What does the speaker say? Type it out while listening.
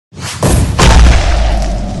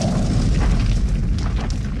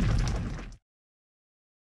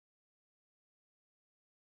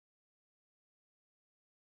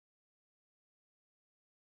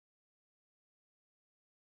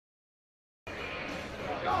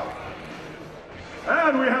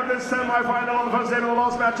And we have this semi-final on the first day of the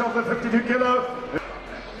last match of the 52 kilo.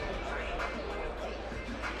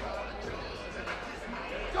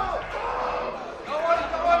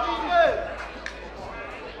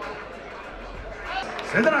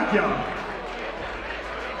 SwedenArmwrestling.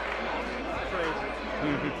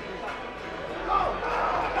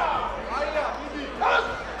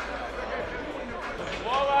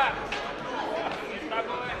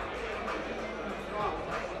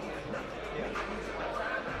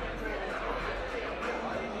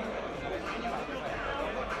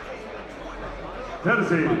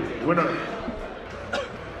 Terzi, winner.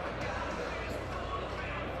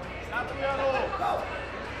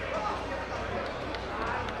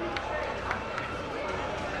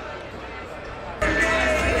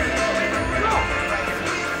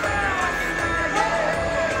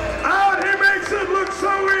 And he makes it look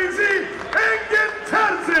so easy. Engin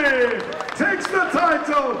Terzi takes the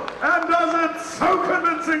title and does it so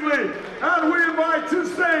convincingly. And we invite to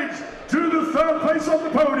stage to the third place on the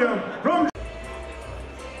podium from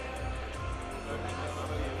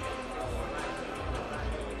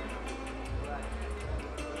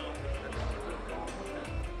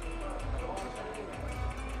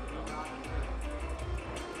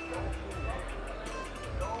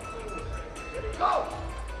go!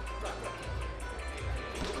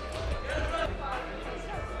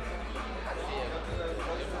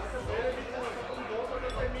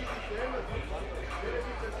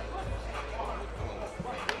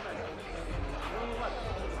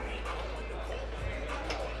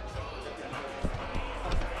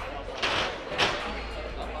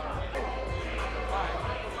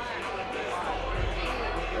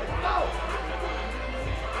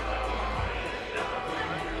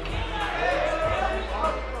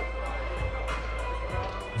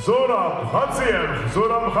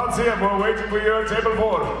 Zoram Khatsiev, we're waiting for you at table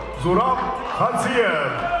 4. Zoram Khatsiev,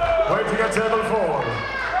 waiting at table 4.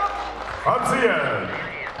 Khatsiev.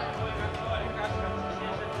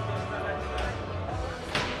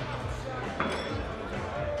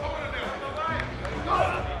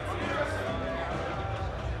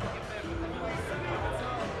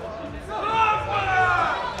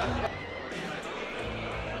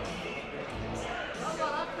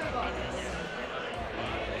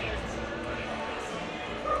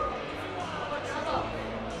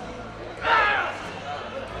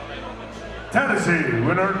 Terzi,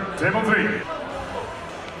 winner, table 3.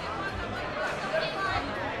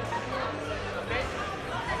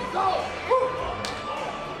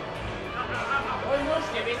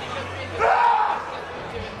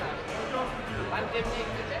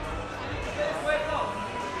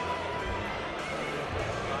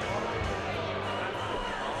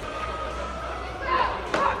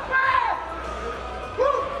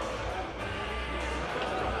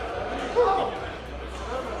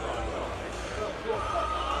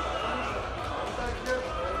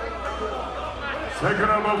 Second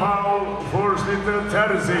elbow foul for Zloty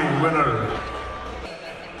Tur, winner.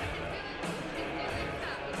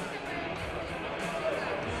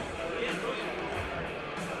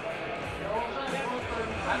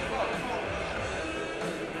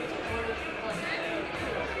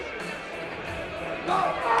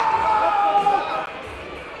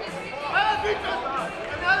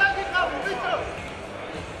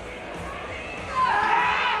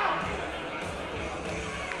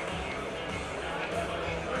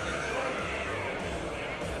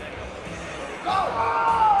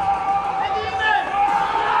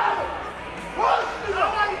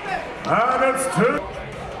 And it's 2.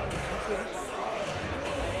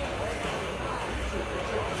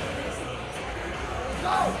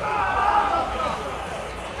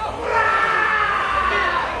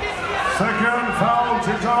 Second foul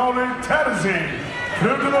to Zloty Terzi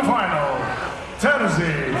through to the final.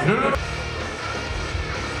 Terzi through the...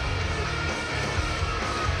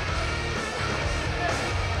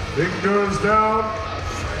 Fingers down.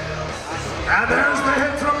 And there's the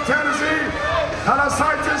hit from Terzi.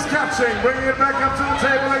 Parasite is catching, bringing it back up to the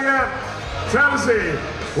table again. Terzi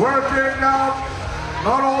working out,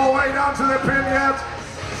 not all the way down to the pin yet.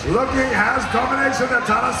 Looking, has domination, and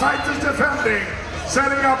Parasite is defending,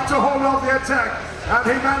 setting up to hold off the attack, and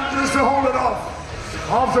he manages to hold it off.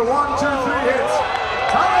 After 1, 2, 3 hits,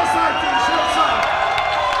 Parasite shoots up.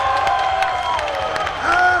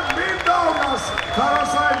 And Mindogas,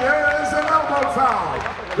 Parasite, there is an elbow foul.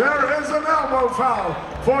 There is an elbow foul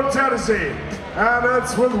for Terzi. And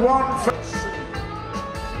it's with 1 foul.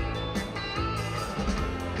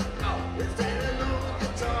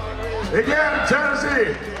 Again,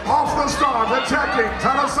 Terzi off the start, attacking.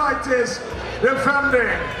 Parasite is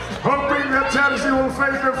defending, hoping that Terzi will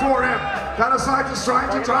fade before him. Tanasitis trying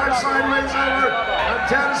to drive sideways over, and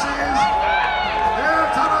Terzi is there.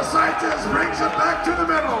 Tanasitis brings it back to the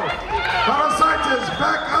middle. Tanasitis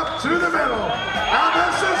back up to the middle, and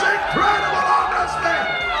this is incredible arm wrestling.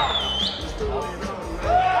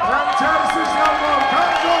 And Terzi's elbow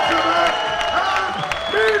comes off the back, and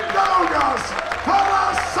Mindaugas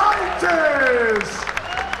Tanasitis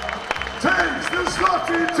takes the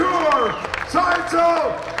Zloty Tur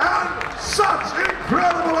title, and such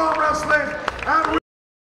incredible arm wrestling. And